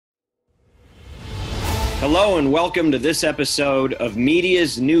Hello and welcome to this episode of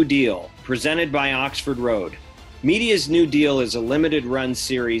Media's New Deal, presented by Oxford Road. Media's New Deal is a limited run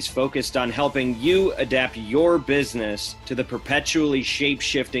series focused on helping you adapt your business to the perpetually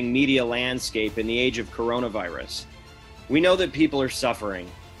shape-shifting media landscape in the age of coronavirus. We know that people are suffering,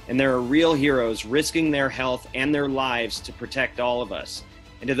 and there are real heroes risking their health and their lives to protect all of us.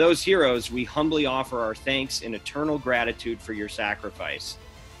 And to those heroes, we humbly offer our thanks and eternal gratitude for your sacrifice.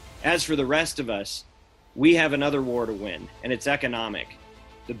 As for the rest of us, we have another war to win, and it's economic.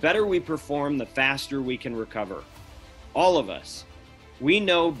 The better we perform, the faster we can recover. All of us. We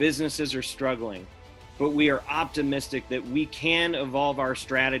know businesses are struggling, but we are optimistic that we can evolve our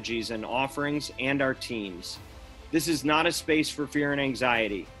strategies and offerings and our teams. This is not a space for fear and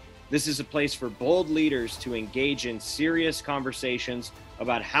anxiety. This is a place for bold leaders to engage in serious conversations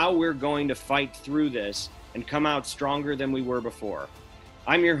about how we're going to fight through this and come out stronger than we were before.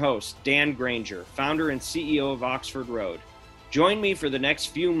 I'm your host, Dan Granger, founder and CEO of Oxford Road. Join me for the next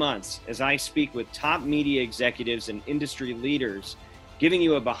few months as I speak with top media executives and industry leaders, giving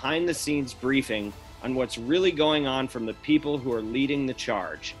you a behind-the-scenes briefing on what's really going on from the people who are leading the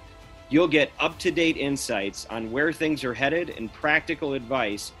charge. You'll get up-to-date insights on where things are headed and practical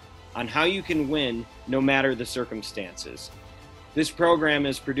advice on how you can win no matter the circumstances. This program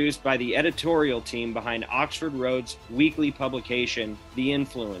is produced by the editorial team behind Oxford Road's weekly publication, The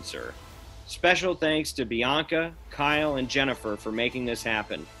Influencer. Special thanks to Bianca, Kyle, and Jennifer for making this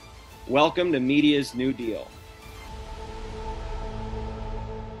happen. Welcome to Media's New Deal.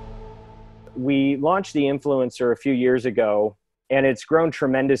 We launched The Influencer a few years ago, and it's grown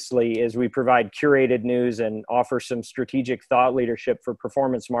tremendously as we provide curated news and offer some strategic thought leadership for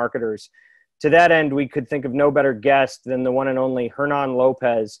performance marketers. To that end, we could think of no better guest than the one and only Hernan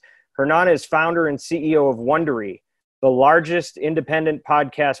Lopez. Hernan is founder and CEO of Wondery, the largest independent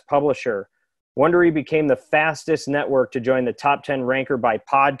podcast publisher. Wondery became the fastest network to join the top 10 ranker by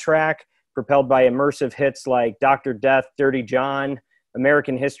PodTrack, propelled by immersive hits like Dr. Death, Dirty John,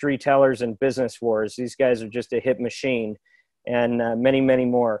 American History Tellers, and Business Wars. These guys are just a hit machine, and many, many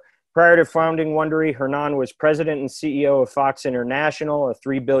more. Prior to founding Wondery, Hernan was president and CEO of Fox International, a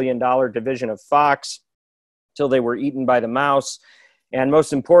 $3 billion division of Fox, till they were eaten by the mouse. And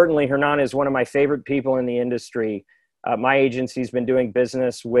most importantly, Hernan is one of my favorite people in the industry. My agency's been doing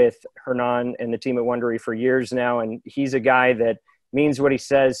business with Hernan and the team at Wondery for years now, and he's a guy that means what he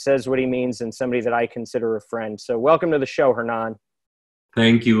says what he means, and somebody that I consider a friend. So welcome to the show, Hernan.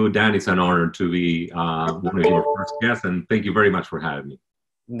 Thank you, Dan. It's an honor to be one of your first guests, and thank you very much for having me.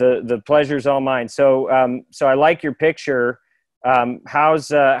 The pleasure's all mine. So I like your picture. How's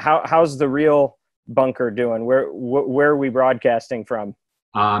the real bunker doing? Where are we broadcasting from?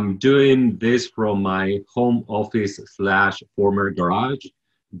 I'm doing this from my home office / former garage,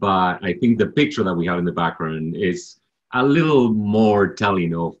 but I think the picture that we have in the background is a little more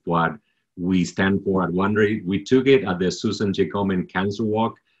telling of what we stand for at Wondery. We took it at the Susan J. Komen Cancer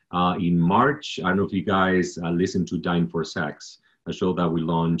Walk in March. I don't know if you guys listened to Dying for Sex, a show that we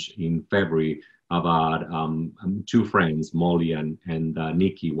launched in February about two friends, Molly and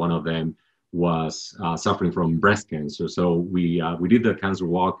Nikki. One of them was suffering from breast cancer. So we did the cancer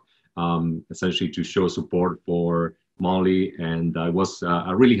walk essentially to show support for Molly, and it was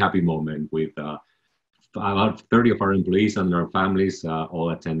a really happy moment with about 30 of our employees and their families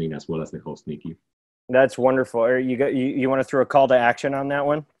all attending, as well as the host, Nikki. That's wonderful. You want to throw a call to action on that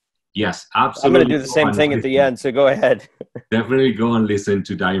one? Yes, absolutely. I'm going to do the same thing at the end, so go ahead. Definitely go and listen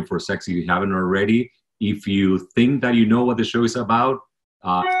to Dying for Sex if you haven't already. If you think that you know what the show is about,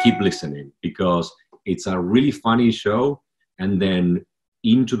 keep listening, because it's a really funny show. And then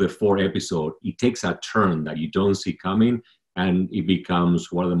into the 4th episode, it takes a turn that you don't see coming, and it becomes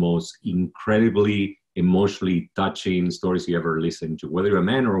one of the most incredibly emotionally touching stories you ever listened to, whether you're a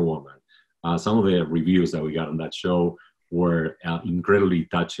man or a woman. Some of the reviews that we got on that show were incredibly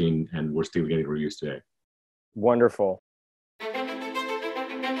touching, and we're still getting reviews today. Wonderful.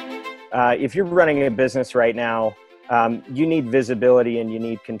 If you're running a business right now, you need visibility and you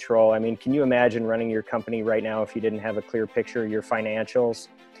need control. I mean, can you imagine running your company right now if you didn't have a clear picture of your financials?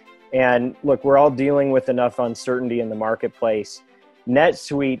 And look, we're all dealing with enough uncertainty in the marketplace.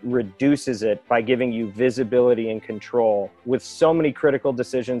 NetSuite reduces it by giving you visibility and control. With so many critical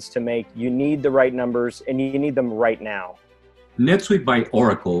decisions to make, you need the right numbers, and you need them right now. NetSuite by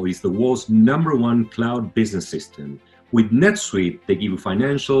Oracle is the world's #1 cloud business system. With NetSuite, they give you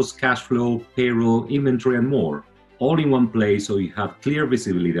financials, cash flow, payroll, inventory, and more, all in one place, so you have clear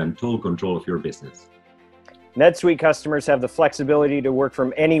visibility and total control of your business. NetSuite customers have the flexibility to work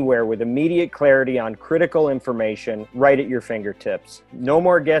from anywhere with immediate clarity on critical information right at your fingertips. No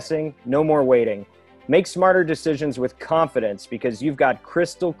more guessing, no more waiting. Make smarter decisions with confidence because you've got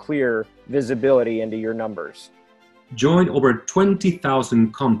crystal clear visibility into your numbers. Join over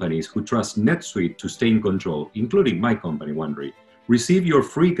 20,000 companies who trust NetSuite to stay in control, including my company, Wondery. Receive your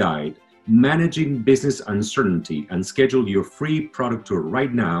free guide, Managing Business Uncertainty, and schedule your free product tour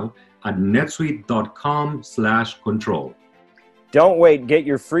right now at netsuite.com/control. Don't wait. Get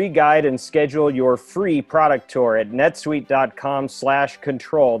your free guide and schedule your free product tour at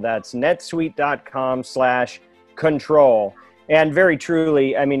netsuite.com/control. That's netsuite.com/control. And very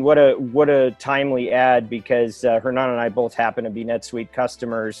truly, I mean, what a timely ad, because Hernan and I both happen to be NetSuite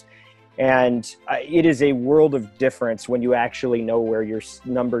customers. And it is a world of difference when you actually know where your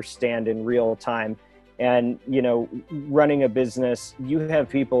numbers stand in real time. And, you know, running a business, you have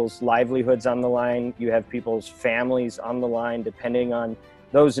people's livelihoods on the line. You have people's families on the line, depending on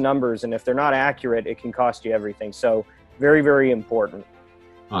those numbers. And if they're not accurate, it can cost you everything. So very, very important.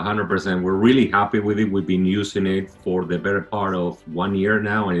 100%. We're really happy with it. We've been using it for the better part of 1 year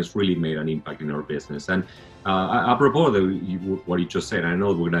now, and it's really made an impact in our business. And apropos of what you just said, I know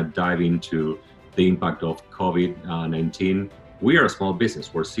we're going to dive into the impact of COVID-19. We are a small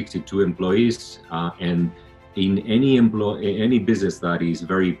business. We're 62 employees, and in any business that is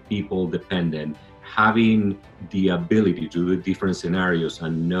very people dependent, having the ability to do different scenarios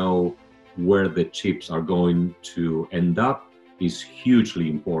and know where the chips are going to end up is hugely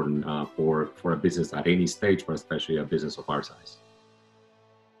important for a business at any stage, but especially a business of our size.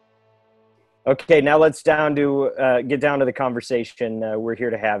 Okay, now let's get down to the conversation we're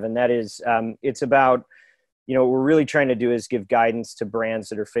here to have, and that is it's about, you know, what we're really trying to do is give guidance to brands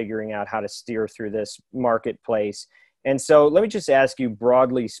that are figuring out how to steer through this marketplace. And so let me just ask you,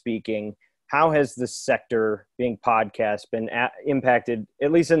 broadly speaking, how has the sector, being podcast, been impacted,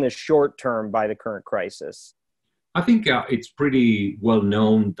 at least in the short term, by the current crisis? I think it's pretty well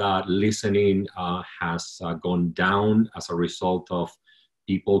known that listening has gone down as a result of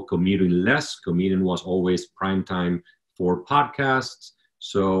people commuting less. Commuting was always prime time for podcasts.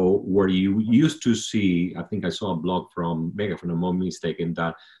 So where you used to see, I think I saw a blog from Mega, if I'm not mistaken,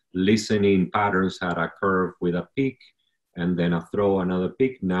 that listening patterns had a curve with a peak and then another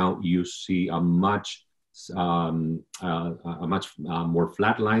peak. Now you see a much more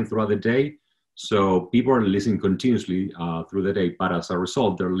flat line throughout the day. So people are listening continuously through the day, but as a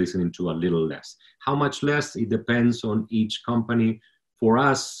result, they're listening to a little less. How much less? It depends on each company. For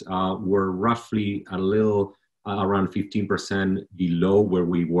us, we're roughly a little around 15% below where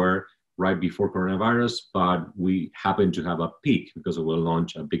we were right before coronavirus, but we happen to have a peak because we'll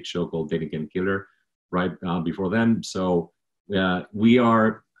launch a big show called Dating Game Killer right before then. So we're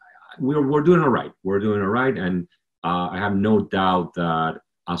doing all right. We're doing all right, and I have no doubt that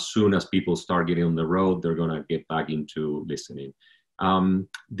as soon as people start getting on the road, they're going to get back into listening.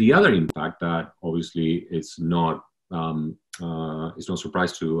 The other impact that obviously it's no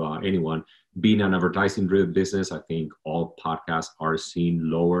surprise to anyone, being an advertising-driven business, I think all podcasts are seeing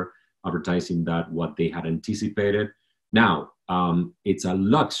lower advertising than what they had anticipated. Now, it's a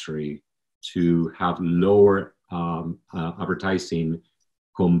luxury to have lower advertising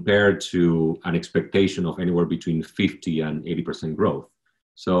compared to an expectation of anywhere between 50 and 80% growth.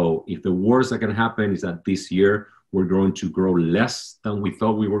 So if the worst that can happen is that this year we're going to grow less than we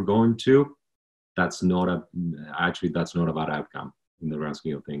thought we were going to, that's not a bad outcome in the grand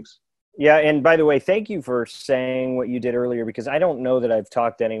scheme of things. Yeah, and by the way, thank you for saying what you did earlier, because I don't know that I've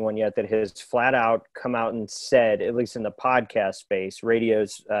talked to anyone yet that has flat out come out and said, at least in the podcast space,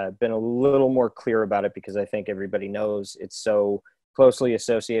 radio's been a little more clear about it, because I think everybody knows it's so closely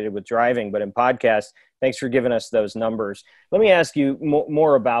associated with driving. But in podcasts, thanks for giving us those numbers. Let me ask you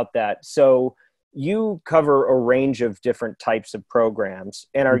more about that. So you cover a range of different types of programs,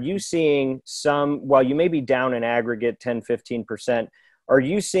 and are you seeing some, while you may be down in aggregate 10, 15%, are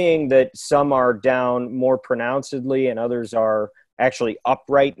you seeing that some are down more pronouncedly and others are actually up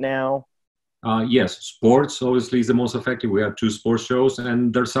right now? Yes, sports obviously is the most effective. We have 2 sports shows,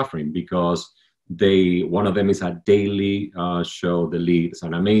 and they're suffering because one of them is a daily show. The Lead is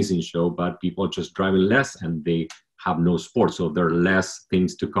an amazing show, but people are just driving less and they have no sports, so there are less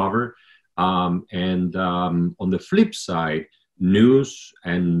things to cover. And on the flip side, news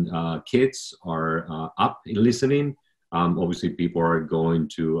and kids are up in listening. Obviously, people are going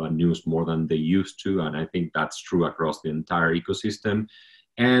to news more than they used to, and I think that's true across the entire ecosystem.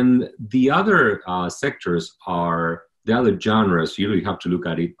 And the other sectors are, the other genres, you really have to look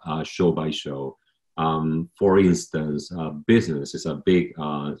at it show by show. For instance, business is a big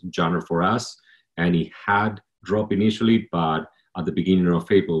genre for us, and it had dropped initially, but at the beginning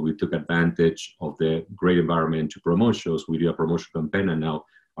of April, we took advantage of the great environment to promote shows. We did a promotion campaign, and now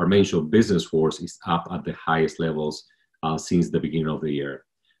our main show, Business Wars, is up at the highest levels since the beginning of the year.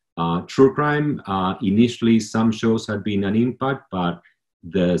 True crime, initially some shows had been an impact, but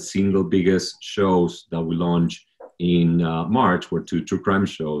the single biggest shows that we launched in March were two true crime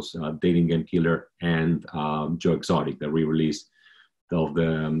shows, Dating Game Killer and Joe Exotic, the re-release of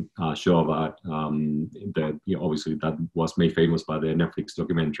the show about obviously that was made famous by the Netflix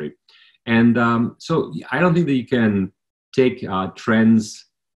documentary. And so I don't think that you can take trends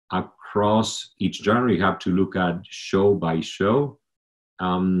across each genre. You have to look at show by show.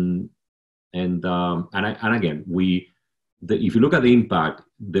 And again, if you look at the impact,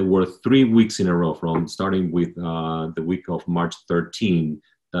 there were 3 weeks in a row from starting with the week of March 13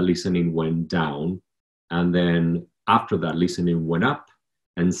 that listening went down. And then after that, listening went up.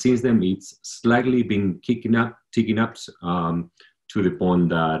 And since then, it's slightly been ticking up to the point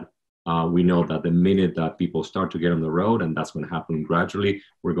that we know that the minute that people start to get on the road, and that's going to happen gradually,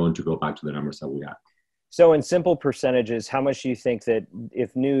 we're going to go back to the numbers that we had. So in simple percentages, how much do you think that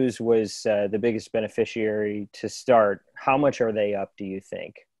if news was the biggest beneficiary to start, how much are they up, do you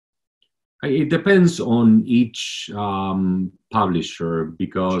think? It depends on each publisher,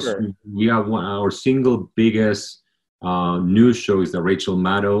 because Sure. we have our single biggest news show is the Rachel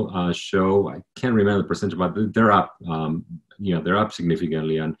Maddow show. I can't remember the percentage, but they're up. They're up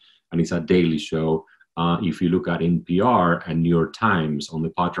significantly, and it's a daily show. If you look at NPR and New York Times on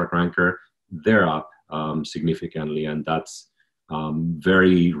the Podtrack ranker, they're up significantly, and that's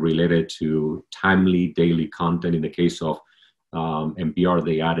very related to timely daily content. In the case of NPR,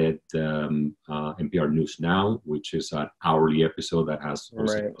 they added NPR News Now, which is an hourly episode that has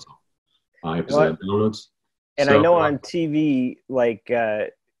episode downloads. And so, I know on TV, like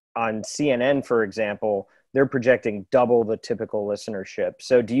on CNN, for example, they're projecting double the typical listenership.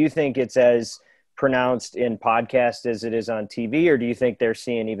 So do you think it's as pronounced in podcast as it is on TV, or do you think they're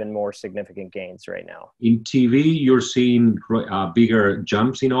seeing even more significant gains right now? In TV, you're seeing bigger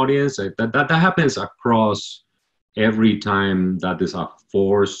jumps in audience. That happens across every time that there's a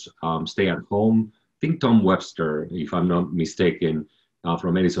forced stay at home. I think Tom Webster, if I'm not mistaken,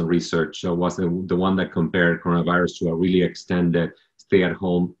 from Edison Research, was the one that compared coronavirus to a really extended stay at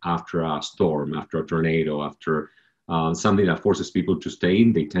home after a storm, after a tornado, after something that forces people to stay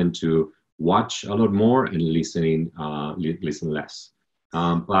in. They tend to watch a lot more and listen less.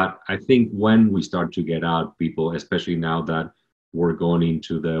 But I think when we start to get out, people, especially now that we're going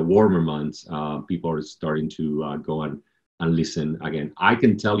into the warmer months, people are starting to go and listen again. I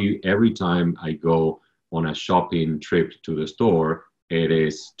can tell you every time I go on a shopping trip to the store, it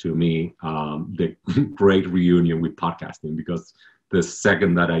is, to me, the great reunion with podcasting, because the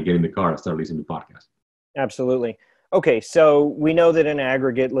second that I get in the car, I start listening to podcasts. Absolutely. Okay, so we know that in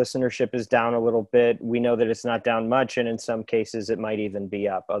aggregate, listenership is down a little bit. We know that it's not down much, and in some cases, it might even be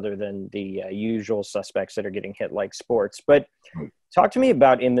up, other than the usual suspects that are getting hit, like sports. But talk to me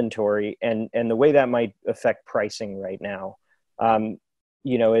about inventory and the way that might affect pricing right now.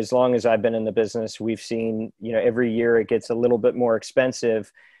 As long as I've been in the business, we've seen, every year it gets a little bit more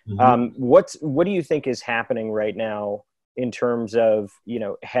expensive. Mm-hmm. What do you think is happening right now in terms of,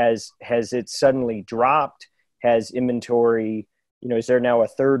 has it suddenly dropped? Has inventory, is there now a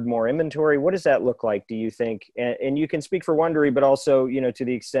third more inventory? What does that look like, do you think? And you can speak for Wondery, but also, to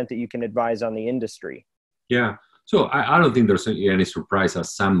the extent that you can advise on the industry. Yeah. So I don't think there's any surprise that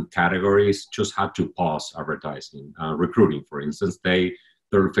some categories just had to pause advertising. Recruiting, for instance,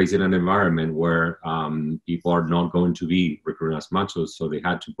 they're facing an environment where people are not going to be recruiting as much, so they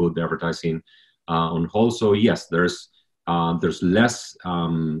had to put the advertising on hold. So yes, there's less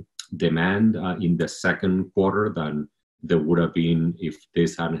demand in the second quarter than there would have been if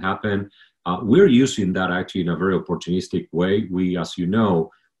this hadn't happened. We're using that actually in a very opportunistic way. We, as you know,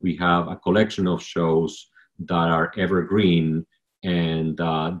 we have a collection of shows that are evergreen and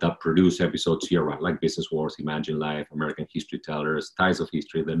that produce episodes year-round, like Business Wars, Imagine Life, American History Tellers, Ties of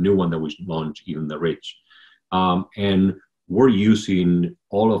History, the new one that we launched, Even the Rich. And we're using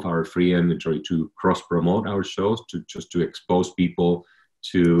all of our free inventory to cross-promote our shows, to expose people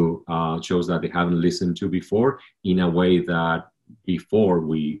to shows that they haven't listened to before, in a way that before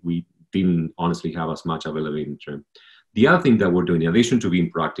we didn't honestly have as much availability. The other thing that we're doing, in addition to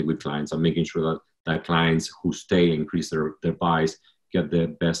being proactive with clients and making sure that clients who stay increase their buys, get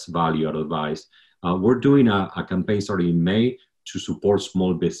the best value out of the buys, we're doing a campaign starting in May to support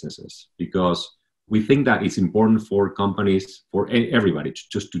small businesses, because we think that it's important for companies, for everybody,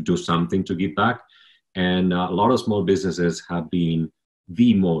 to do something to give back. And a lot of small businesses have been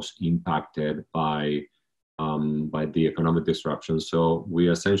the most impacted by the economic disruption. So we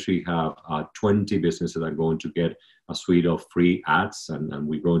essentially have 20 businesses that are going to get a suite of free ads, and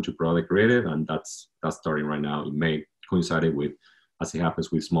we go into product creative, and that's starting right now. It may coincide with, as it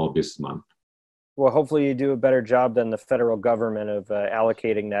happens with Small Business Month. Well, hopefully you do a better job than the federal government of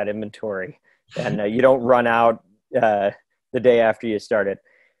allocating that inventory, and you don't run out the day after you start it.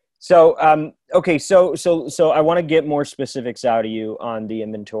 So, okay, so I want to get more specifics out of you on the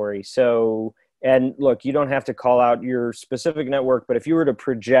inventory. So, and look, you don't have to call out your specific network, but if you were to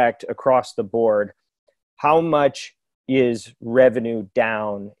project across the board, how much is revenue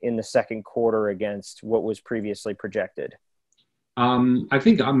down in the second quarter against what was previously projected? I'm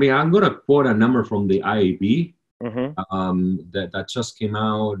going to quote a number from the IAB that just came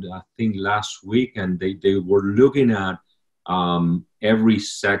out, I think, last week, and they were looking at every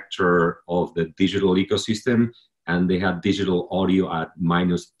sector of the digital ecosystem, and they had digital audio at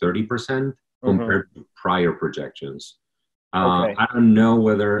minus 30% compared to prior projections. Okay. I don't know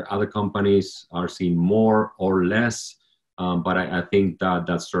whether other companies are seeing more or less, but I think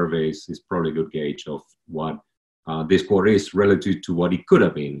that survey is probably a good gauge of what this quarter is relative to what it could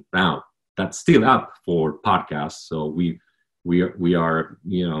have been. Now, that's still up for podcasts, so we're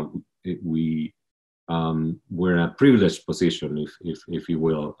in a privileged position, if you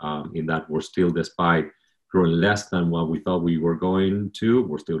will, in that we're still, despite growing less than what we thought we were going to,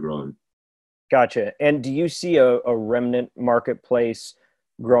 we're still growing. Gotcha. And do you see a remnant marketplace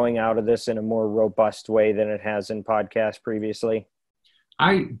growing out of this in a more robust way than it has in podcasts previously?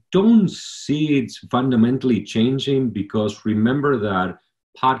 I don't see it fundamentally changing, because remember that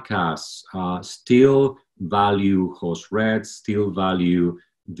podcasts still value host read, still value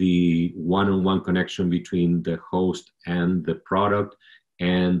the one-on-one connection between the host and the product.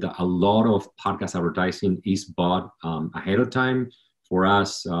 And a lot of podcast advertising is bought ahead of time. For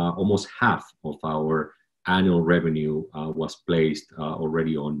us, almost half of our annual revenue was placed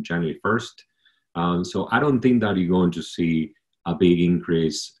already on January 1st. So I don't think that you're going to see a big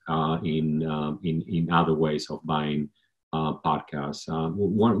increase in other ways of buying podcasts.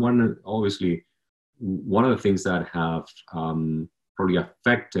 One of the things that have probably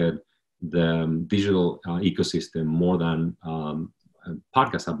affected the digital ecosystem more than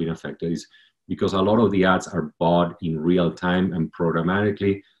podcasts have been affected is because a lot of the ads are bought in real time and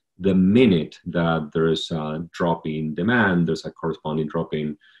programmatically. The minute that there's a drop in demand, there's a corresponding drop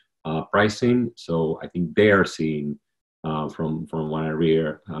in pricing. So I think they are seeing, from what I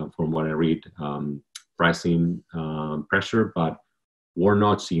read, pricing pressure, but we're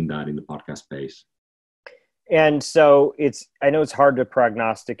not seeing that in the podcast space. And so I know it's hard to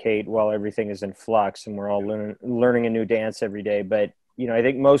prognosticate while everything is in flux and we're all learning a new dance every day, but I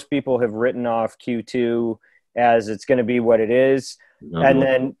think most people have written off Q2 as it's going to be what it is.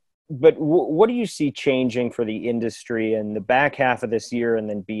 But what do you see changing for the industry in the back half of this year and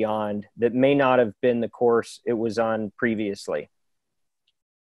then beyond that may not have been the course it was on previously?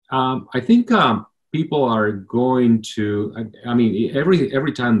 I think people are going to,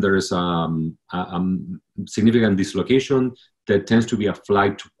 every time there's a significant dislocation, there tends to be a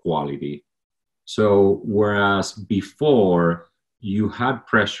flight to quality. So whereas before you had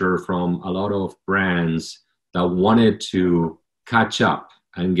pressure from a lot of brands that wanted to catch up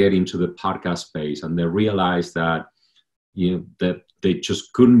and get into the podcast space, and they realized that that they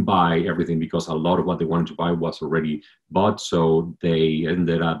just couldn't buy everything because a lot of what they wanted to buy was already bought, so they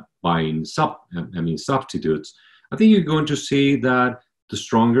ended up buying substitutes. I think you're going to see that the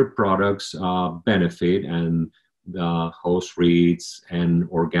stronger products benefit, and the host reads and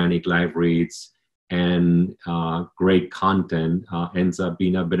organic live reads and great content ends up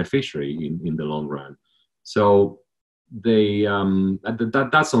being a beneficiary in the long run. So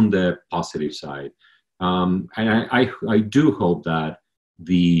that's on the positive side. And I do hope that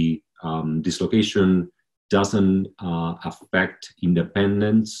the dislocation doesn't affect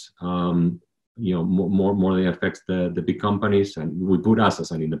independents, more than it affects the big companies. And we put us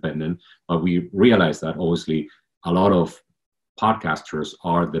as an independent, but we realize that obviously a lot of podcasters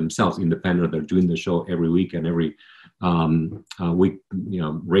are themselves independent. They're doing the show every week and every week,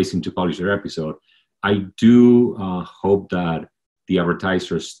 racing to publish their episode. I do hope that the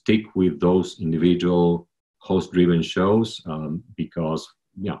advertisers stick with those individual host-driven shows because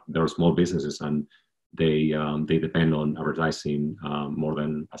they're small businesses and they depend on advertising more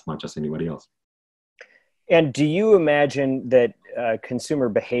than as much as anybody else. And do you imagine that consumer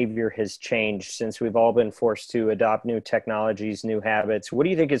behavior has changed since we've all been forced to adopt new technologies, new habits? What do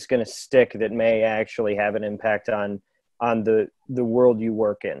you think is going to stick that may actually have an impact on the world you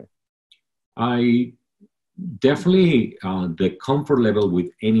work in? I definitely, the comfort level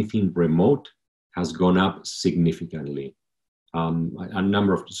with anything remote has gone up significantly.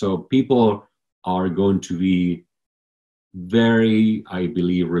 So people are going to be very, I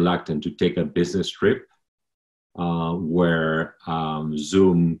believe, reluctant to take a business trip where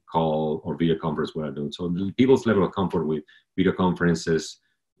Zoom call or video conference were doing. So people's level of comfort with video conferences,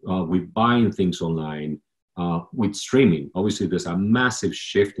 with buying things online, with streaming. Obviously, there's a massive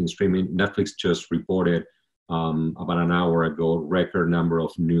shift in streaming. Netflix just reported about an hour ago, record number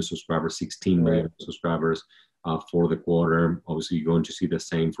of new subscribers, 16 million subscribers for the quarter. Obviously, you're going to see the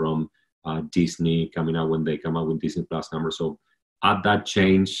same from Disney coming out when they come out with Disney Plus numbers. So at that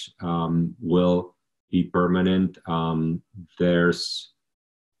change will be permanent. There's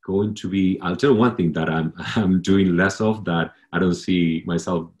going to be, I'll tell you one thing that I'm doing less of that I don't see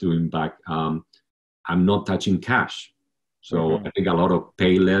myself doing back. I'm not touching cash. So I think a lot of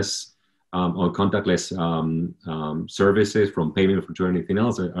payless or contactless services from payment for anything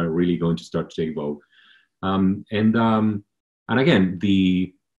else are really going to start to take vogue. And again,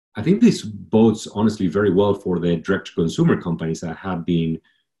 I think this bodes honestly very well for the direct-to-consumer companies that have been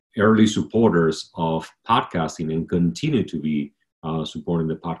early supporters of podcasting and continue to be supporting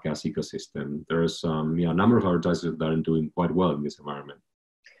the podcast ecosystem. There's a number of advertisers that are doing quite well in this environment.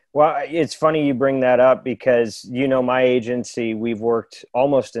 Well, it's funny you bring that up because, my agency, we've worked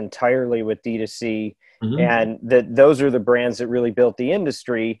almost entirely with D2C, and those are the brands that really built the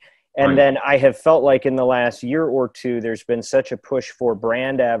industry. And then I have felt like in the last year or two, there's been such a push for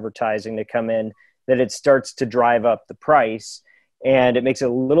brand advertising to come in that it starts to drive up the price. And it makes it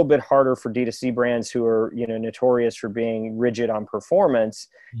a little bit harder for D2C brands who are, notorious for being rigid on performance.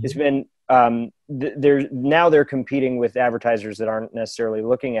 It's been, they're competing with advertisers that aren't necessarily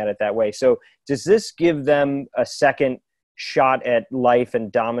looking at it that way. So does this give them a second shot at life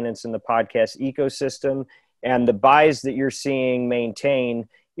and dominance in the podcast ecosystem? And the buys that you're seeing maintain,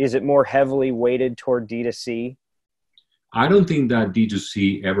 is it more heavily weighted toward D2C? I don't think that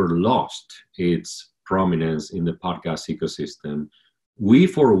D2C ever lost its prominence in the podcast ecosystem. We,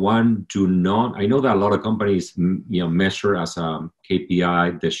 for one, do not. I know that a lot of companies, measure as a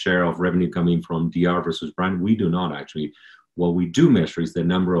KPI the share of revenue coming from DR versus brand. We do not actually. What we do measure is the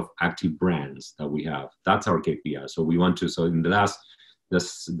number of active brands that we have. That's our KPI. So we want to. So in the last,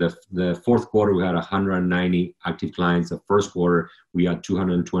 the fourth quarter, we had 190 active clients. The first quarter, we had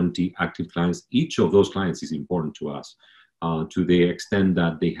 220 active clients. Each of those clients is important to us, to the extent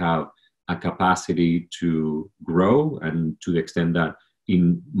that they have a capacity to grow, and to the extent that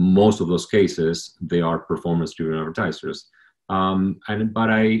in most of those cases they are performance-driven advertisers. But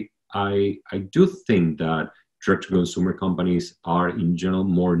I do think that direct-to-consumer companies are in general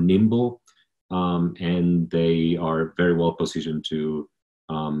more nimble, and they are very well positioned to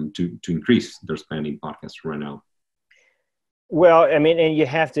increase their spending podcasts right now. Well, I mean, and you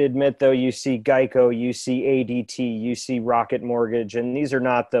have to admit, though, you see Geico, you see ADT, you see Rocket Mortgage, and these are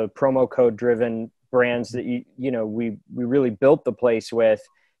not the promo code driven brands that we really built the place with.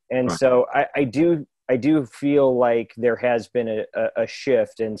 And right. So I do feel like there has been a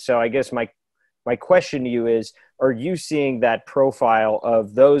shift. And so I guess my question to you is, are you seeing that profile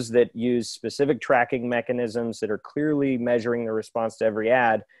of those that use specific tracking mechanisms that are clearly measuring the response to every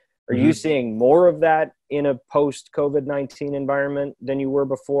ad? Are you seeing more of that in a post-COVID-19 environment than you were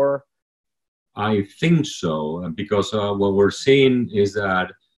before? I think so, because what we're seeing is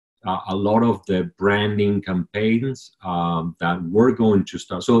that a lot of the branding campaigns that we're going to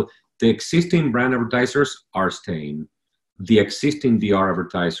start. So the existing brand advertisers are staying. The existing DR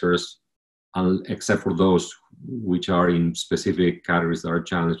advertisers, except for those which are in specific categories that are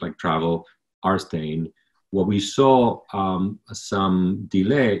challenged, like travel, are staying. What we saw some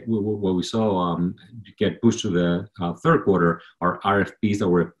delay, what we saw get pushed to the third quarter are RFPs that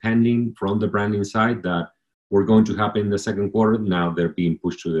were pending from the branding side that were going to happen in the second quarter. Now they're being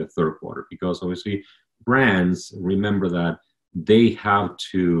pushed to the third quarter, because obviously brands, remember that they have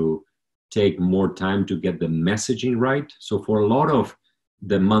to take more time to get the messaging right. So for a lot of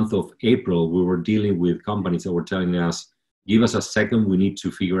the month of April, we were dealing with companies that were telling us, give us a second, we need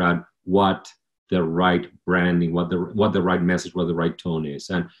to figure out what the right branding, what the right message, what the right tone is.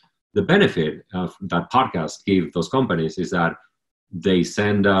 And the benefit of that podcast gave those companies is that they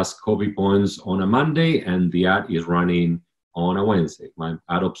send us copy points on a Monday and the ad is running on a Wednesday. My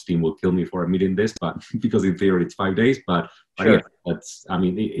ad ops team will kill me for admitting this, but because in theory it's 5 days, but sure. Yeah,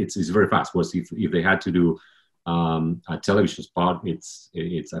 it's very fast. Whereas if they had to do a television spot, it's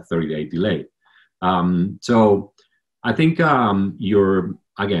a 30-day delay. So I think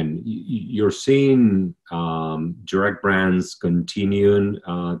you're seeing direct brands continuing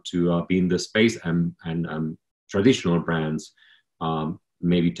to be in the space, and traditional brands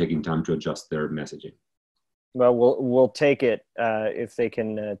maybe taking time to adjust their messaging. Well, we'll take it if they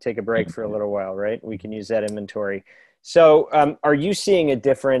can take a break for a little while, right? We can use that inventory. So are you seeing a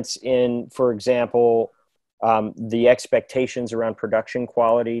difference in, for example, the expectations around production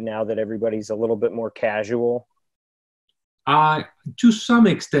quality now that everybody's a little bit more casual? To some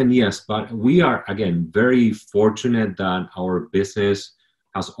extent, yes, but we are, again, very fortunate that our business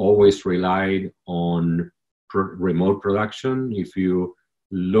has always relied on remote production. If you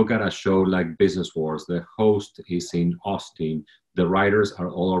look at a show like Business Wars, the host is in Austin, the writers are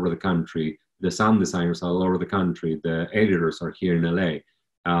all over the country, the sound designers are all over the country, the editors are here in LA.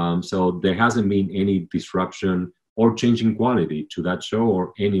 So there hasn't been any disruption or changing quality to that show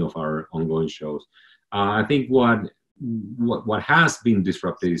or any of our ongoing shows. I think what has been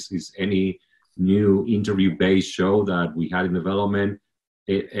disrupted is any new interview-based show that we had in development.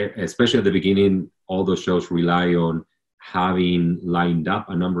 Especially at the beginning, all those shows rely on having lined up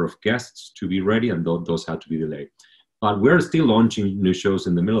a number of guests to be ready, and those had to be delayed. But we're still launching new shows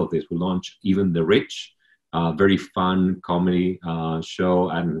in the middle of this. We launched Even the Rich, a very fun comedy show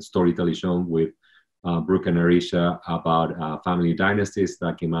and storytelling show with Brooke and Arisha about family dynasties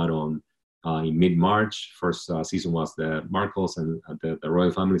that came out in mid-March. First season was the Markles and the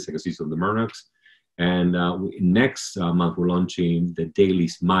royal family, second season the Murdochs. And next month, we're launching The Daily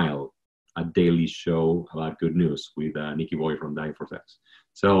Smile, a daily show about good news with Nikki Boy from Dying for Sex.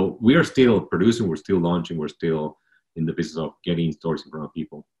 So we are still producing, we're still launching, we're still in the business of getting stories in front of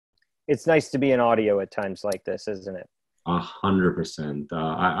people. It's nice to be in audio at times like this, isn't it? 100%.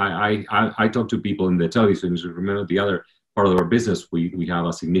 I talk to people in the television industry. Remember, the other part of our business, we have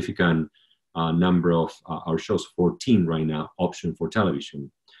a significant number of our shows, 14 right now, option for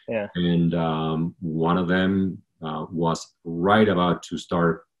television. Yeah. And one of them was right about to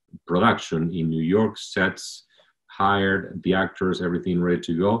start production in New York, sets, hired the actors, everything ready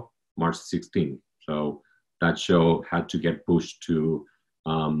to go, March 16th. So that show had to get pushed to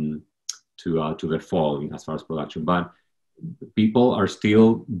the fall as far as production. But people are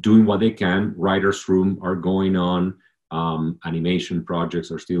still doing what they can. Writers' room are going on. Animation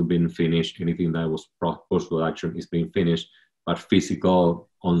projects are still being finished. Anything that was post-production is being finished, but physical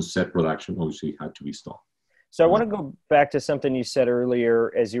on-set production obviously had to be stopped. So I want to go back to something you said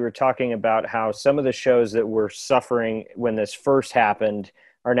earlier as you were talking about how some of the shows that were suffering when this first happened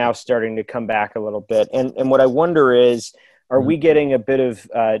are now starting to come back a little bit. And what I wonder is, are we getting a bit of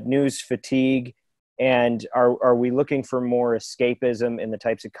news fatigue? And are we looking for more escapism in the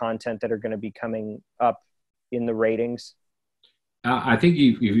types of content that are going to be coming up in the ratings? I think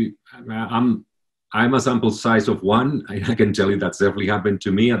I'm a sample size of one. I can tell you that's definitely happened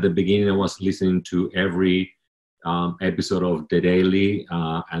to me. At the beginning, I was listening to every episode of The Daily,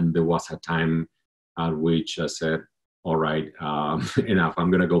 and there was a time at which I said, all right, enough.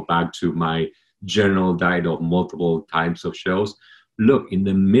 I'm going to go back to my general diet of multiple types of shows. Look, in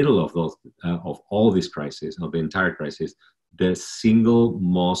the middle of those, of all this crisis, of the entire crisis, the single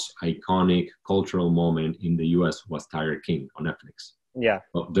most iconic cultural moment in the US was Tiger King on Netflix. Yeah.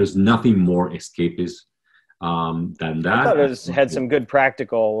 So there's nothing more escapist than that. I thought it had some good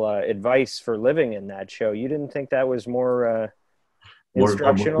practical advice for living in that show. You didn't think that was more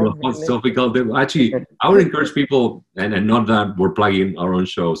instructional? More philosophical. Actually, I would encourage people, and not that we're plugging our own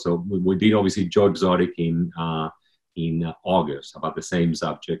show. So we did obviously Joe Exotic in August about the same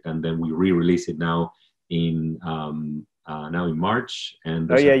subject, and then we re-released it now in March. And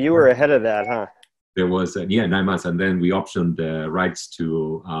you were ahead of that, huh? There was 9 months, and then we optioned the rights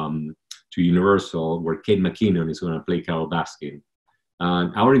to Universal, where Kate McKinnon is going to play Carol Baskin.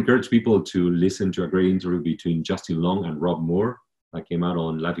 And I would encourage people to listen to a great interview between Justin Long and Rob Moore that came out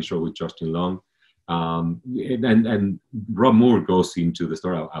on Life is Short with Justin Long. And Rob Moore goes into the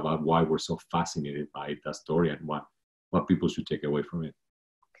story about why we're so fascinated by that story and what people should take away from it.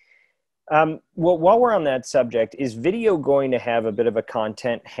 Well, while we're on that subject, is video going to have a bit of a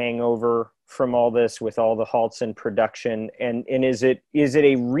content hangover from all this with all the halts in production? And is it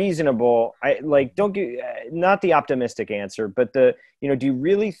a reasonable, not the optimistic answer, but do you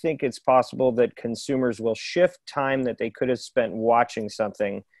really think it's possible that consumers will shift time that they could have spent watching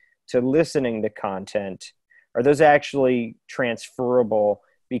something to listening to content? Are those actually transferable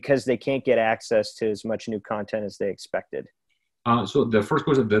because they can't get access to as much new content as they expected? So the first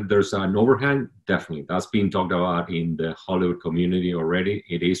question, that there's an overhang, definitely. That's being talked about in the Hollywood community already.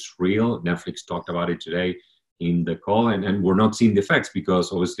 It is real. Netflix talked about it today in the call, and we're not seeing the effects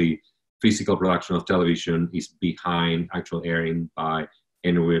because obviously physical production of television is behind actual airing by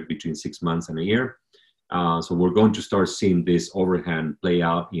anywhere between 6 months and a year. So we're going to start seeing this overhang play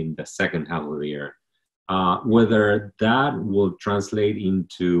out in the second half of the year. Whether that will translate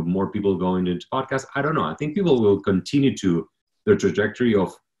into more people going into podcasts, I don't know. I think people will continue to their trajectory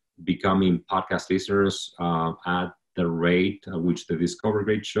of becoming podcast listeners at the rate at which they discover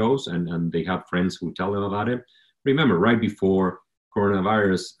great shows, and they have friends who tell them about it. Remember, right before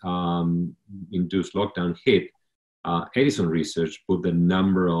coronavirus induced lockdown hit, Edison Research put the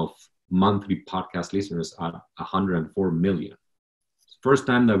number of monthly podcast listeners at 104 million. First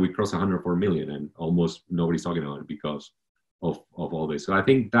time that we crossed 104 million, and almost nobody's talking about it because of all this. So I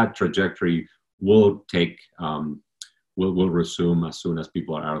think that trajectory will will resume as soon as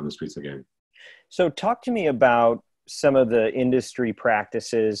people are out on the streets again. So talk to me about some of the industry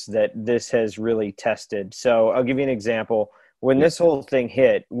practices that this has really tested. So I'll give you an example. When this whole thing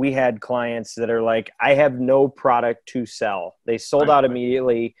hit, we had clients that are like, I have no product to sell. They sold out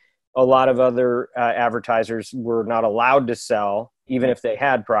immediately. A lot of other advertisers were not allowed to sell, even if they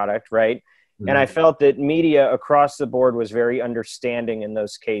had product, right? Mm-hmm. And I felt that media across the board was very understanding in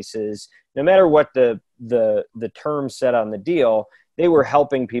those cases. No matter what the term said on the deal, they were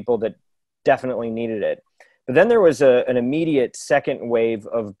helping people that definitely needed it. But then there was an immediate second wave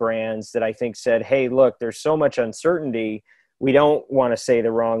of brands that I think said, hey, look, there's so much uncertainty. We don't want to say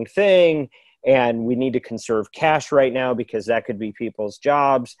the wrong thing, and we need to conserve cash right now because that could be people's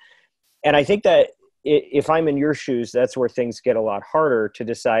jobs. And I think that if I'm in your shoes, that's where things get a lot harder to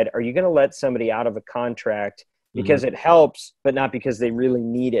decide, are you going to let somebody out of a contract because it helps, but not because they really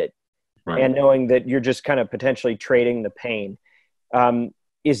need it? Right. And knowing that you're just kind of potentially trading the pain.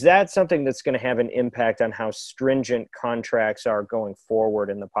 Is that something that's going to have an impact on how stringent contracts are going forward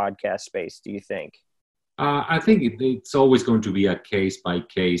in the podcast space, do you think? I think it's always going to be a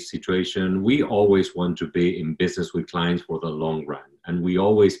case-by-case situation. We always want to be in business with clients for the long run, and we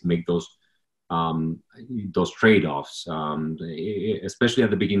always make those trade-offs, especially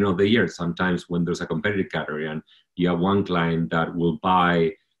at the beginning of the year. Sometimes when there's a competitive category and you have one client that will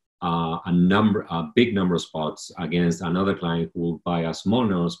buy a big number of spots against another client who will buy a small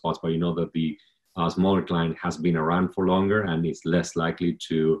number of spots, but you know that the smaller client has been around for longer and is less likely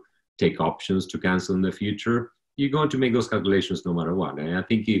to take options to cancel in the future, you're going to make those calculations no matter what. And I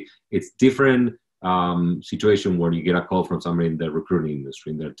think it's different situation where you get a call from somebody in the recruiting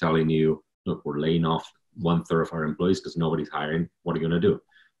industry and they're telling you, look, we're laying off 1/3 of our employees because nobody's hiring. What are you going to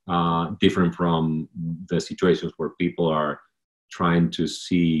do? Different from the situations where people are trying to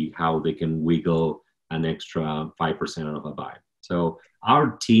see how they can wiggle an extra 5% out of a buy. So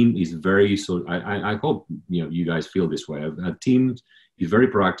our team is I hope you guys feel this way. Our team is very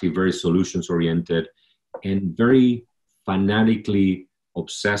proactive, very solutions oriented, and very fanatically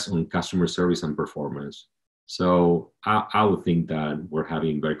obsessed on customer service and performance. So I would think that we're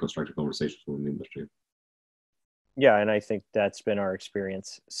having very constructive conversations with the industry. Yeah, and I think that's been our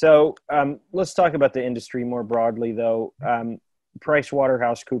experience. So let's talk about the industry more broadly, though.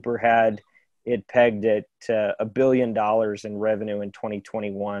 PricewaterhouseCoopers had it pegged at $1 billion in revenue in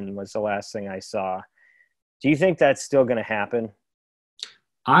 2021 was the last thing I saw. Do you think that's still going to happen?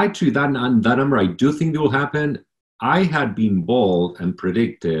 Actually, that number, I do think it will happen. I had been bold and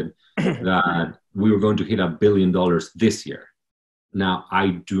predicted that we were going to hit $1 billion this year. Now, I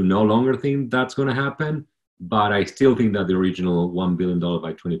do no longer think that's going to happen, but I still think that the original $1 billion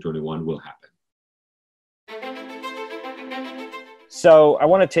by 2021 will happen. So I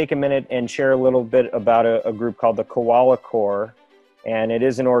want to take a minute and share a little bit about a group called the Koala Corps, and it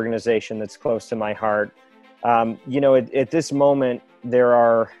is an organization that's close to my heart. At this moment, there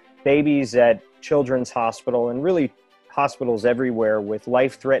are babies at Children's Hospital and really hospitals everywhere with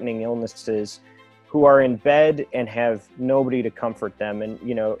life-threatening illnesses who are in bed and have nobody to comfort them. And,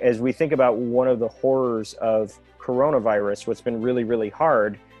 as we think about one of the horrors of coronavirus, what's been really, really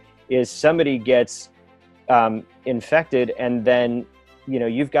hard is somebody gets infected, and then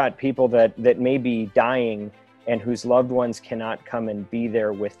you've got people that may be dying and whose loved ones cannot come and be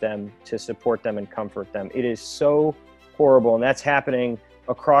there with them to support them and comfort them. It is so horrible, and that's happening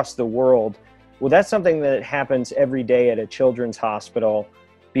across the world. Well, that's something that happens every day at a children's hospital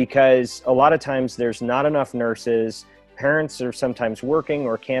because a lot of times there's not enough nurses, parents are sometimes working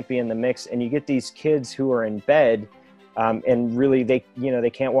or can't be in the mix, and you get these kids who are in bed and really they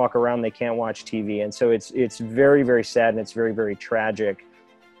can't walk around, they can't watch TV. And so it's very, very sad, and it's very, very tragic.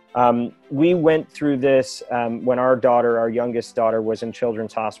 We went through this when our youngest daughter was in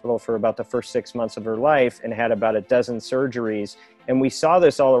Children's Hospital for about the first 6 months of her life and had about a dozen surgeries. And we saw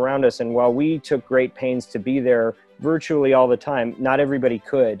this all around us. And while we took great pains to be there virtually all the time, not everybody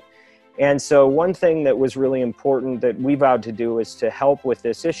could. And so one thing that was really important that we vowed to do is to help with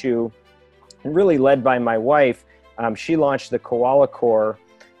this issue, and really led by my wife. She launched the Koala Corps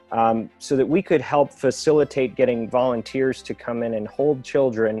so that we could help facilitate getting volunteers to come in and hold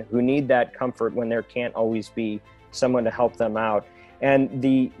children who need that comfort when there can't always be someone to help them out. And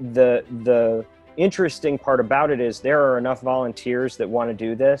the interesting part about it is there are enough volunteers that want to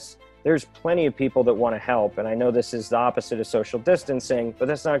do this. There's plenty of people that want to help. And I know this is the opposite of social distancing, but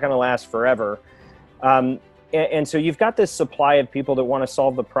that's not going to last forever. And so you've got this supply of people that want to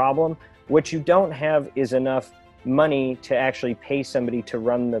solve the problem. What you don't have is enough money to actually pay somebody to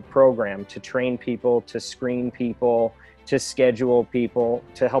run the program, to train people, to screen people, to schedule people,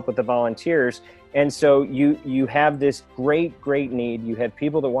 to help with the volunteers. And so you have this great need. You have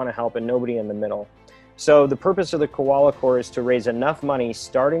people that want to help and nobody in the middle. So the purpose of the Koala Corps is to raise enough money,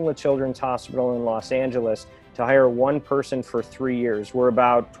 starting with Children's Hospital in Los Angeles, to hire one person for 3 years. We're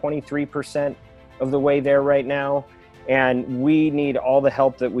about 23% of the way there right now, and we need all the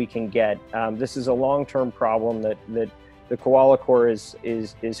help that we can get. This is a long-term problem that the Koala Corps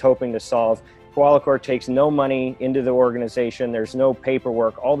is hoping to solve. Koala Corps takes no money into the organization. There's no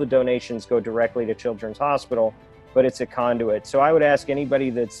paperwork. All the donations go directly to Children's Hospital, but it's a conduit. So I would ask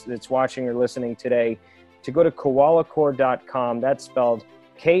anybody that's watching or listening today to go to koalacorps.com. That's spelled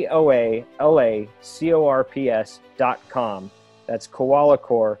KOALACORPS.com. That's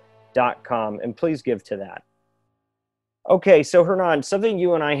koalacorps.com, and please give to that. Okay, so Hernan, something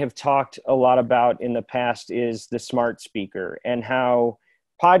you and I have talked a lot about in the past is the smart speaker, and how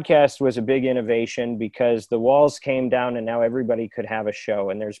podcast was a big innovation because the walls came down and now everybody could have a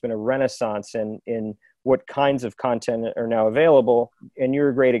show, and there's been a renaissance in what kinds of content are now available, and you're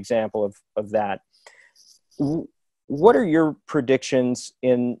a great example of that. What are your predictions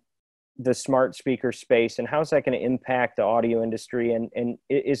in the smart speaker space, and how's that going to impact the audio industry? And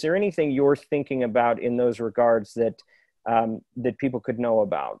is there anything you're thinking about in those regards that people could know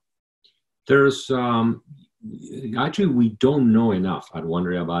about? There's actually, we don't know enough at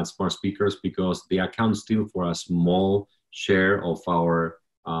Wondery about smart speakers because they account still for a small share of our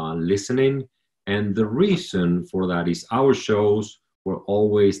listening. And the reason for that is our shows were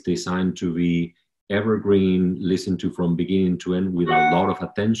always designed to be evergreen, listened to from beginning to end with a lot of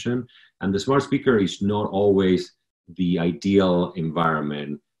attention. And the smart speaker is not always the ideal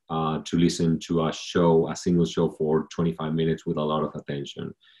environment to listen to a single show for 25 minutes with a lot of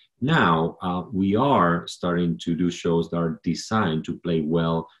attention. Now, we are starting to do shows that are designed to play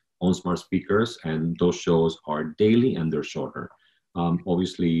well on smart speakers, and those shows are daily and they're shorter.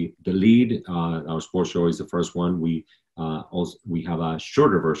 Obviously, The Lead, our sports show, is the first one. We have a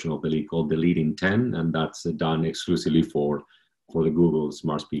shorter version of The Lead called The Lead in 10, and that's done exclusively for the Google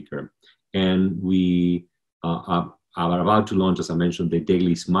smart speaker. And we are about to launch, as I mentioned, the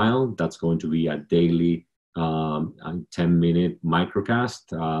Daily Smile. That's going to be a daily 10-minute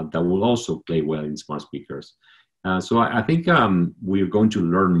microcast that will also play well in smart speakers. So I think we're going to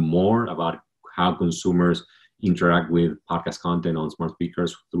learn more about how consumers interact with podcast content on smart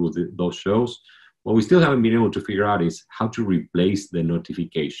speakers through those shows. What we still haven't been able to figure out is how to replace the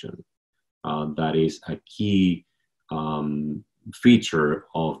notification. That is a key feature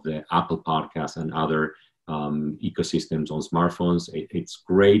of the Apple Podcasts and other ecosystems on smartphones. It's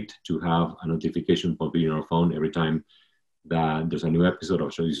great to have a notification pop in your phone every time that there's a new episode of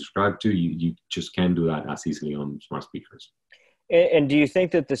a show you subscribe to. You just can't do that as easily on smart speakers. And do you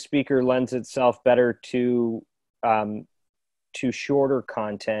think that the speaker lends itself better to shorter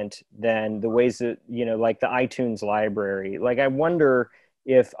content than the ways that, like the iTunes library? Like, I wonder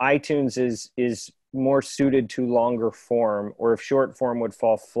if iTunes is more suited to longer form, or if short form would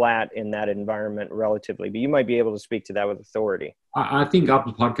fall flat in that environment relatively. But you might be able to speak to that with authority. I think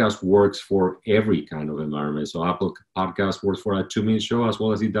Apple Podcast works for every kind of environment. So Apple Podcast works for a 2-minute show as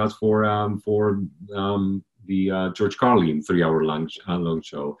well as it does for the George Carlin 3-hour long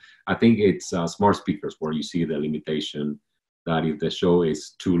show. I think it's smart speakers where you see the limitation that if the show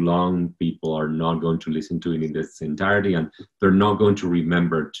is too long, people are not going to listen to it in its entirety, and they're not going to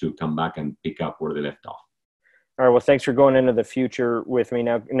remember to come back and pick up where they left off. All right, well, thanks for going into the future with me.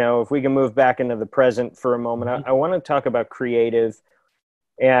 Now, if we can move back into the present for a moment, I want to talk about creative.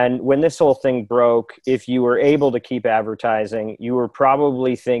 And when this whole thing broke, if you were able to keep advertising, you were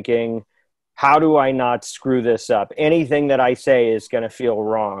probably thinking, how do I not screw this up? Anything that I say is going to feel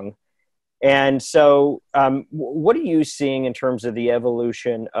wrong. And so what are you seeing in terms of the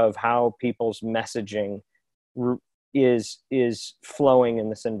evolution of how people's messaging is flowing in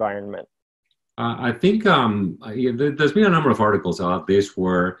this environment? I think there's been a number of articles about this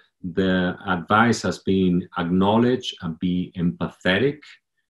where the advice has been acknowledge and be empathetic.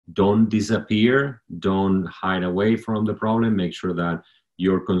 Don't disappear. Don't hide away from the problem. Make sure that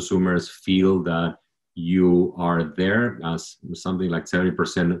your consumers feel that you are there. As something like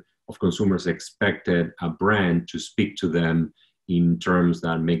 70% of consumers expected a brand to speak to them in terms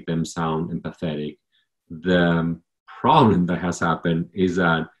that make them sound empathetic. The problem that has happened is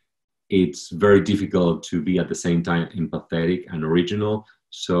that it's very difficult to be at the same time empathetic and original.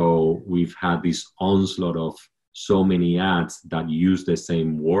 So we've had this onslaught of so many ads that use the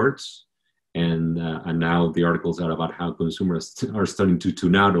same words. And now the articles are about how consumers are starting to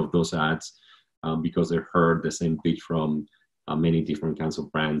tune out of those ads because they heard the same pitch from many different kinds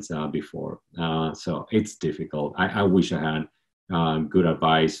of brands before. So it's difficult. I wish I had good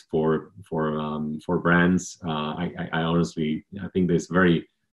advice for brands. I honestly, I think there's very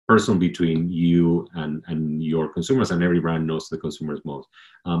personal between you and your consumers, and every brand knows the consumers most.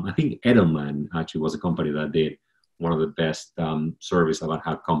 I think Edelman actually was a company that did one of the best surveys about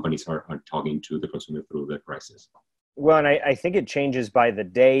how companies are talking to the consumer through the crisis. Well, and I think it changes by the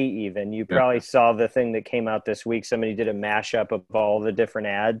day even. You probably saw the thing that came out this week. Somebody did a mashup of all the different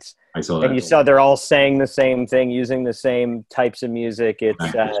ads. I saw that. And you saw they're all saying the same thing, using the same types of music.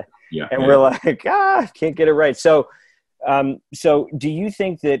 It's we're like, can't get it right. So do you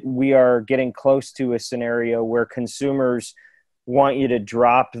think that we are getting close to a scenario where consumers want you to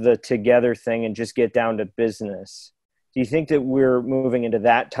drop the together thing and just get down to business? Do you think that we're moving into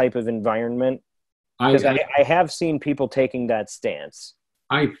that type of environment? Because I have seen people taking that stance.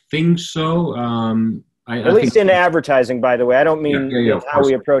 I think so. At least in advertising, by the way. I don't mean how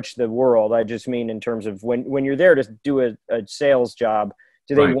we approach the world. I just mean in terms of when you're there to do a sales job,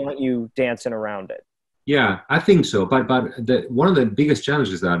 do they want you dancing around it? Yeah, I think so. But one of the biggest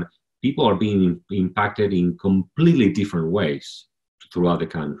challenges is that people are being impacted in completely different ways throughout the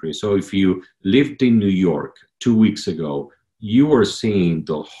country. So if you lived in New York 2 weeks ago, you were seeing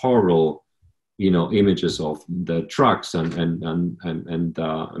the horrible, images of the trucks and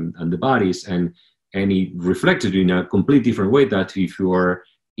the bodies, and it reflected in a completely different way that if you are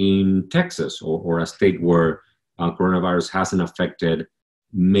in Texas or a state where coronavirus hasn't affected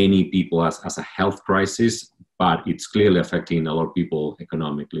many people as a health crisis, but it's clearly affecting a lot of people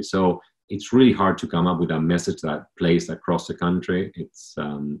economically. So it's really hard to come up with a message that plays across the country. It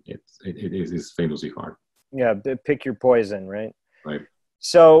is famously hard. Yeah, pick your poison, right? Right.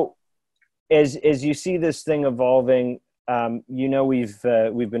 So as you see this thing evolving, we've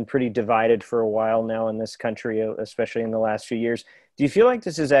been pretty divided for a while now in this country, especially in the last few years. Do you feel like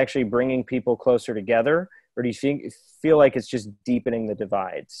this is actually bringing people closer together, or do you feel like it's just deepening the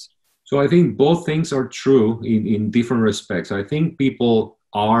divides? So I think both things are true in different respects. I think people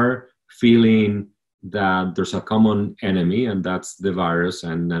are feeling that there's a common enemy, and that's the virus,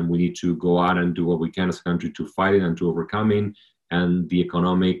 and then we need to go out and do what we can as a country to fight it and to overcome it. And the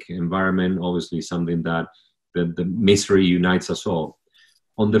economic environment, obviously, something that the misery unites us all.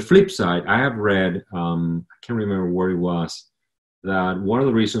 On the flip side, I have read, I can't remember where it was, that one of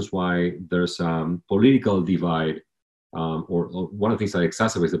the reasons why there's a political divide, or one of the things that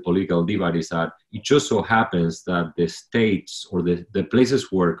exacerbates the political divide, is that it just so happens that the states or the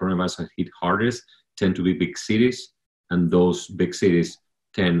places where coronavirus has hit hardest tend to be big cities, and those big cities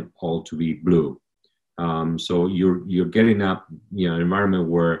tend all to be blue. So you're getting up, an environment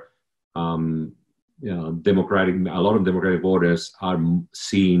where a lot of Democratic voters are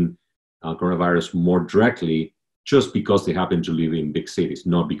seeing coronavirus more directly just because they happen to live in big cities,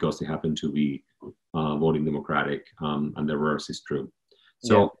 not because they happen to be voting Democratic, and the reverse is true.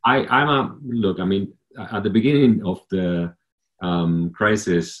 So yeah. Look, I mean, at the beginning of the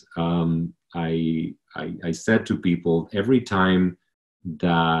crisis, I said to people, every time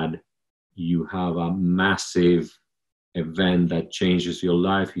that you have a massive event that changes your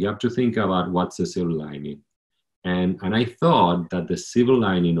life, you have to think about what's the silver lining. And I thought that the silver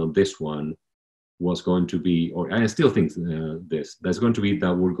lining on this one was going to be, or I still think that's going to be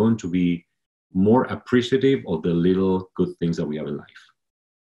that we're going to be more appreciative of the little good things that we have in life.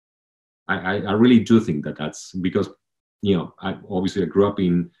 I really do think that's because, I grew up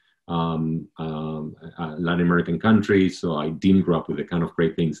in Latin American countries, so I didn't grow up with the kind of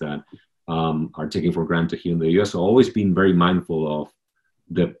great things that are taken for granted here in the US. So I've always been very mindful of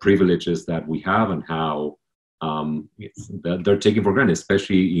the privileges that we have and how they're taken for granted,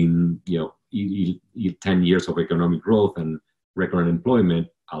 especially in 10 years of economic growth and record unemployment.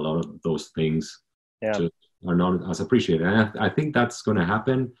 A lot of those things just are not as appreciated. And I think that's going to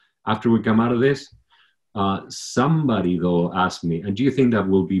happen after we come out of this. Somebody though asked me, and do you think that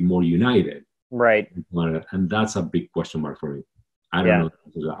we'll be more united? Right. And that's a big question mark for me. I don't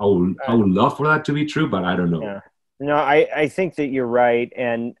know. I would love for that to be true, but I don't know. Yeah. No, I think that you're right.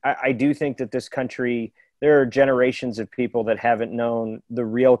 And I do think that this country, there are generations of people that haven't known the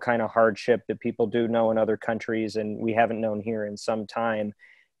real kind of hardship that people do know in other countries, and we haven't known here in some time.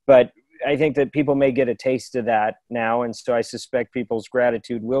 But I think that people may get a taste of that now, and so I suspect people's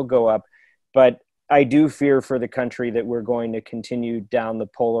gratitude will go up. But I do fear for the country that we're going to continue down the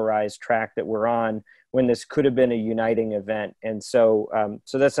polarized track that we're on when this could have been a uniting event. And so,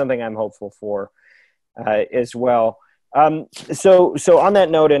 so that's something I'm hopeful for as well. So on that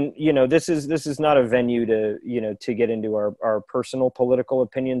note, and, you know, this is not a venue to, you know, to get into our personal political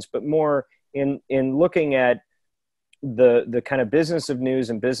opinions, but more in looking at the kind of business of news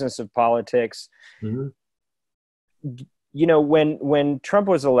and business of politics. Mm-hmm. You know, when Trump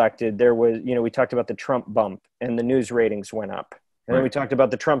was elected, there was, you know, we talked about the Trump bump and the news ratings went up. And then we talked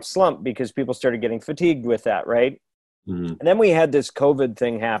about the Trump slump because people started getting fatigued with that, right? Mm-hmm. And then we had this COVID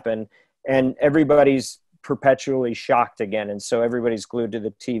thing happen and everybody's perpetually shocked again. And so everybody's glued to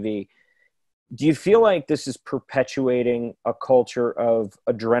the TV. Do you feel like this is perpetuating a culture of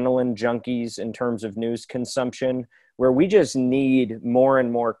adrenaline junkies in terms of news consumption, where we just need more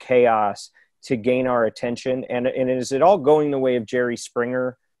and more chaos to gain our attention? And is it all going the way of Jerry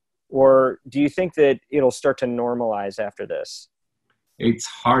Springer? Or do you think that it'll start to normalize after this? It's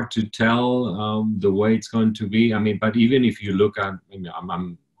hard to tell the way it's going to be. I mean, but even if you look at,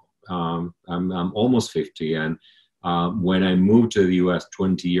 I'm almost 50, and when I moved to the U.S.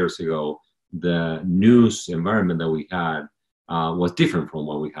 20 years ago, the news environment that we had was different from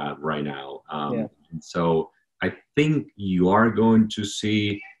what we have right now. So I think you are going to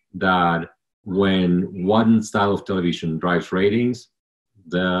see that when one style of television drives ratings,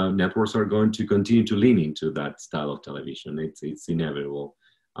 the networks are going to continue to lean into that style of television. It's inevitable.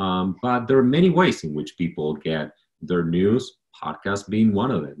 But there are many ways in which people get their news, podcast being one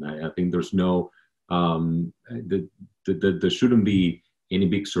of them. I think there's no, there shouldn't be any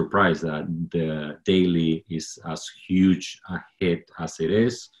big surprise that the daily is as huge a hit as it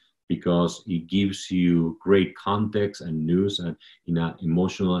is, because it gives you great context and news and in an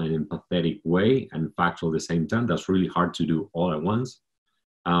emotional and empathetic way and factual at the same time. That's really hard to do all at once.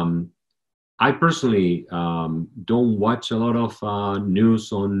 I personally don't watch a lot of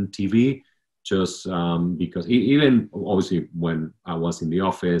news on TV, just because even obviously when I was in the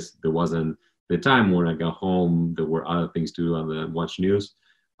office, there wasn't the time. When I got home, there were other things to do other than watch news.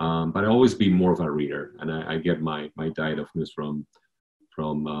 But I always be more of a reader, and I get my diet of news from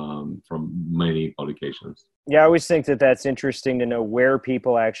many publications. Yeah, I always think that that's interesting to know where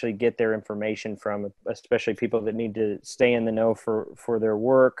people actually get their information from, especially people that need to stay in the know for their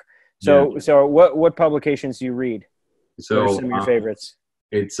work. So, So what publications do you read? So, what are some of your favorites?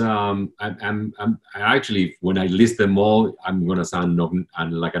 It's I actually, when I list them all, I'm gonna sound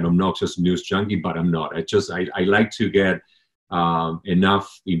like an obnoxious news junkie, but I'm not. I like to get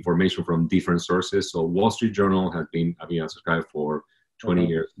enough information from different sources. So Wall Street Journal I've been subscribed for 20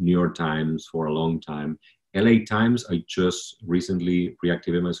 years. New York Times for a long time. LA Times, I just recently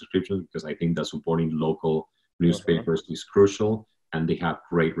reactivated my subscription because I think that supporting local newspapers is crucial, and they have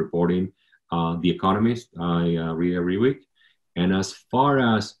great reporting. The Economist, I read every week. And as far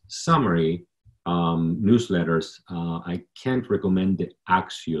as summary newsletters, I can't recommend the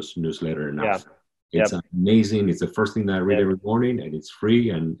Axios newsletter enough. It's amazing. It's the first thing that I read every morning, and it's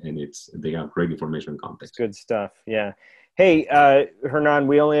free, and they have great information and context. Good stuff. Yeah. Hey, Hernan,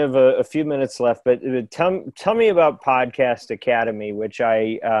 we only have a few minutes left, but tell me about Podcast Academy, which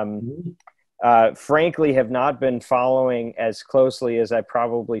I frankly have not been following as closely as I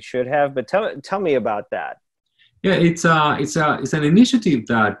probably should have. But tell me about that. Yeah, it's an initiative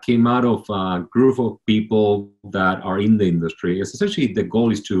that came out of a group of people that are in the industry. It's essentially, the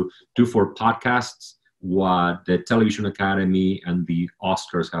goal is to do for podcasts what the Television Academy and the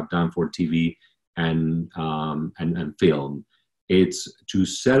Oscars have done for TV and film. It's to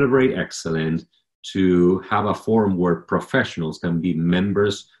celebrate excellence, to have a forum where professionals can be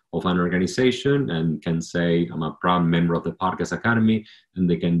members of an organization and can say, I'm a proud member of the Podcast Academy, and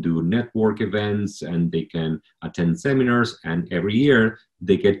they can do network events and they can attend seminars, and every year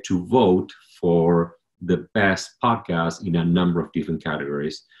they get to vote for the best podcast in a number of different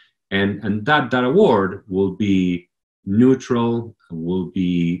categories. And that award will be neutral, will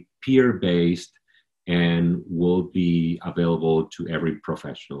be peer-based, and will be available to every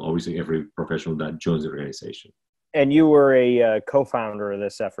professional, obviously every professional that joins the organization. And you were a co-founder of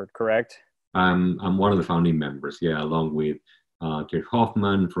this effort, correct? I'm one of the founding members, along with Kirk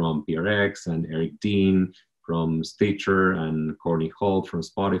Hoffman from PRX and Eric Dean from Stitcher and Courtney Holt from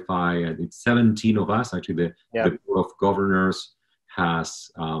Spotify. And it's 17 of us. Actually, the Board of Governors has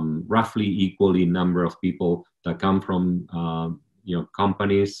roughly equally number of people that come from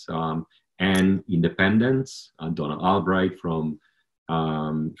companies and independents. Donald Albright from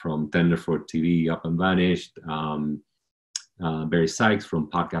Tenderfoot TV, Up and Vanished, Barry Sykes from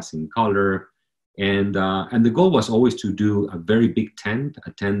Podcasting Color, and the goal was always to do a very big tent,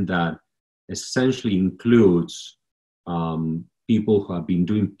 a tent that essentially includes people who have been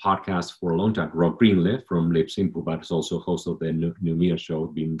doing podcasts for a long time. Rob Greenleaf from Lip Simple, but is also host of the New Media Show,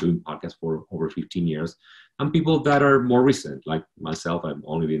 been doing podcasts for over 15 years. And people that are more recent, like myself. I've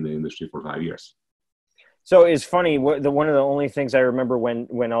only been in the industry for 5 years. So it's funny. One of the only things I remember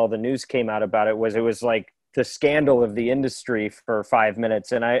when all the news came out about it was like the scandal of the industry for 5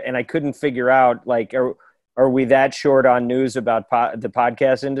 minutes, and I couldn't figure out, like, are we that short on news about the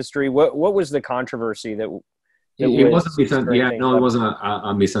podcast industry? What was the controversy that? It was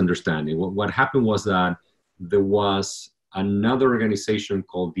a misunderstanding. What happened was that there was another organization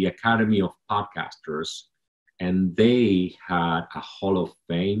called the Academy of Podcasters, and they had a Hall of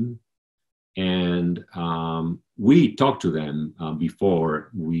Fame. And we talked to them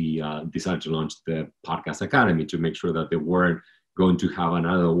before we decided to launch the Podcast Academy to make sure that they weren't going to have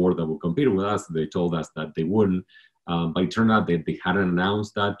another award that would compete with us. They told us that they wouldn't. But it turned out that they hadn't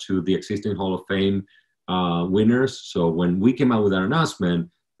announced that to the existing Hall of Fame winners. So when we came out with our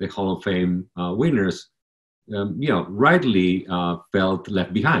announcement, the Hall of Fame winners, rightly felt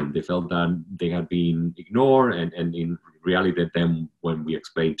left behind. They felt that they had been ignored, and in reality, then when we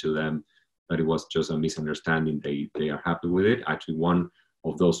explained to them that it was just a misunderstanding, they are happy with it. Actually, one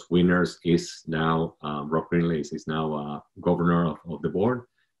of those winners is now Rob Greenleaf is now governor of the board.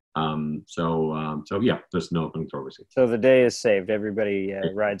 So there's no controversy. So the day is saved. Everybody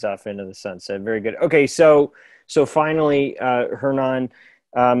rides off into the sunset. Very good. Okay, so finally, Hernan,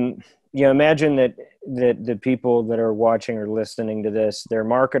 imagine that the people that are watching or listening to this, they're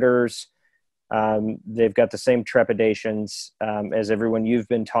marketers. They've got the same trepidations as everyone you've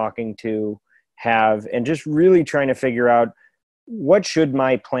been talking to have, and just really trying to figure out, what should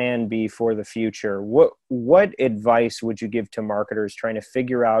my plan be for the future? What advice would you give to marketers trying to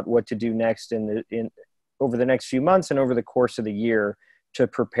figure out what to do next over the next few months and over the course of the year to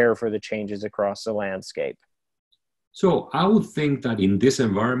prepare for the changes across the landscape? So I would think that in this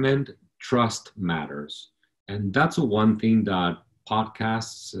environment, trust matters. And that's one thing that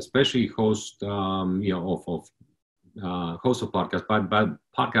podcasts, especially hosts of podcasts, but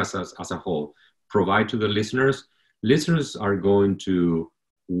podcasts as a whole, provide to the listeners. Listeners are going to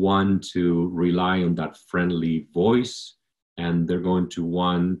want to rely on that friendly voice, and they're going to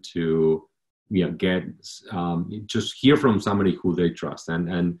want to get just hear from somebody who they trust.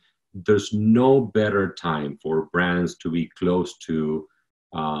 And there's no better time for brands to be close to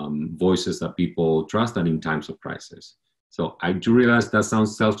voices that people trust than in times of crisis. So I do realize that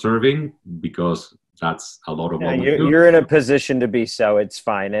sounds self-serving, because that's a lot of what we do. You're in a position to be so. It's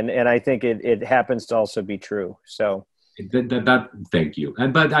fine, and I think it happens to also be true. So thank you.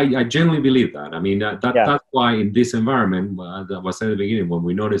 But I genuinely believe that. I mean, that's why in this environment, that was at the beginning, when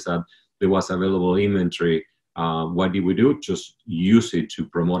we noticed that there was available inventory, what did we do? Just use it to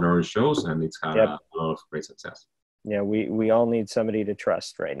promote our shows, and it's had a lot of great success. Yeah, we all need somebody to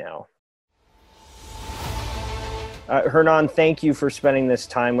trust right now. Hernan, thank you for spending this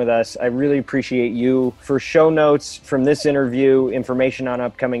time with us. I really appreciate you. For show notes from this interview, information on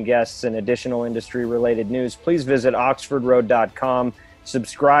upcoming guests, and additional industry-related news, please visit oxfordroad.com.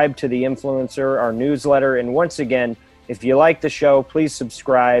 Subscribe to The Influencer, our newsletter. And once again, if you like the show, please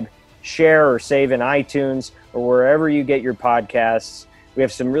subscribe, share, or save in iTunes or wherever you get your podcasts. We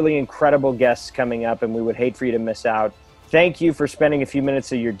have some really incredible guests coming up, and we would hate for you to miss out. Thank you for spending a few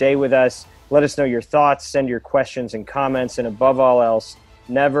minutes of your day with us. Let us know your thoughts, send your questions and comments, and above all else,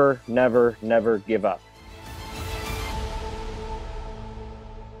 never, never, never give up.